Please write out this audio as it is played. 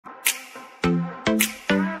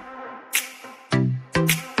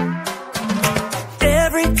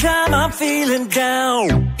feeling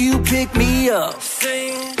down, you pick me up.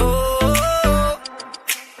 Sing, oh,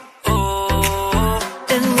 oh.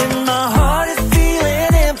 And when my heart is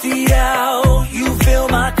feeling emptied out, you fill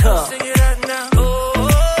my cup. Sing it out now.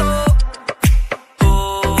 Oh,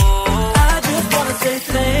 oh. I just wanna say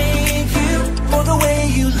thank you for the way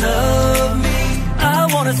you love me. I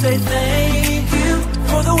wanna say thank you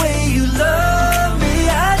for the way you love me.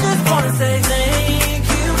 I just wanna say thank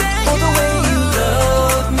you for the way you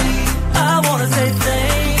love me. I wanna say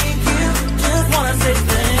thank you, just wanna say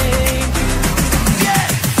thank you. Yeah!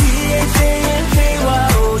 T-H-A-N-K-Y,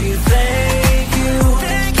 oh, you thank you.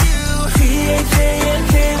 Thank you.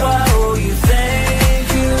 T-H-A-N-K-Y, oh, you thank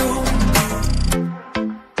you.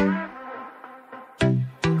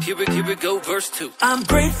 Here we go, verse 2. I'm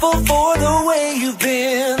grateful for the way you've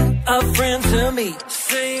been a friend to me.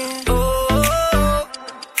 Sing, oh,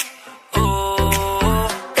 oh.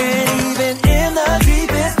 And even in the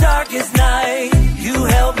deepest, darkest night, you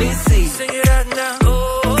help me see. Sing it out now.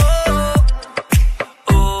 Oh,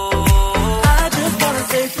 oh. I just wanna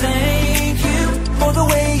say thank you for the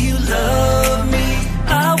way you love me.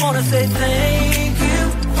 I wanna say thank you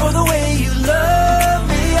for the way you love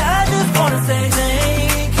me. I just wanna say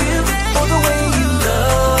thank you for the way you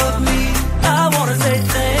love me. I wanna say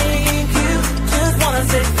thank you, just wanna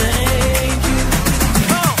say thank you.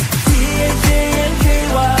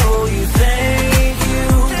 T-H-A-N-K-Y, oh, you thank you.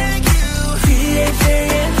 Thank you.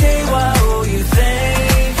 T-H-A-N-K-Y, oh, you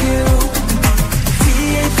thank you.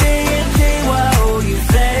 T-H-A-N-K-Y, oh, you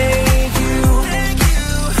thank you. Thank you.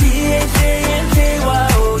 T-H-A-N-K-Y,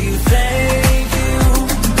 oh, you thank you.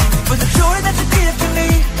 For the joy that you give to me,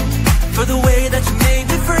 for the way that you made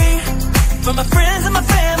me free, for my friends and my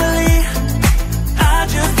family, I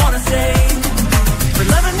just wanna say, for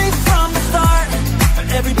loving me from the start, for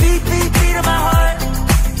every beat, beat, beat of my heart,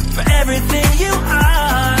 for everything you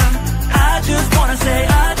are. I just wanna say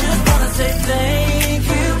thank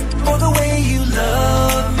you for the way you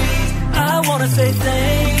love me. I wanna say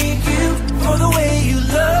thank you for the way you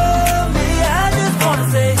love me. I just wanna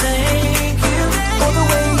say thank you for the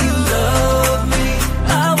way you love me.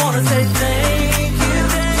 I wanna say thank you,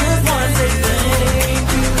 just wanna say thank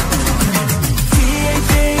you.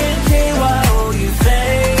 T-H-A-N-K-Y, oh, you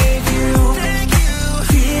thank you. Thank you.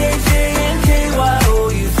 T-H-A-N-K-Y, oh,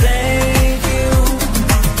 you thank you.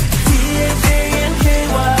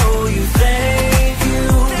 T-H-A-N-K-Y, oh, you thank you.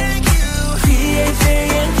 Thank you.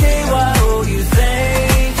 T-H-A-N-K-Y, oh, you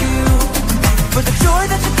thank you. For the joy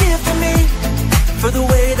that you give to me, for the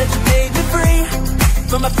way that you made me free,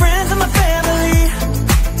 for my friends and my family,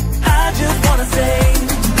 I just wanna say,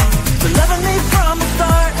 for loving me from the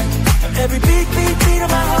start, for every beat, beat, beat of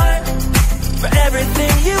my heart, for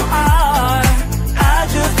everything you are.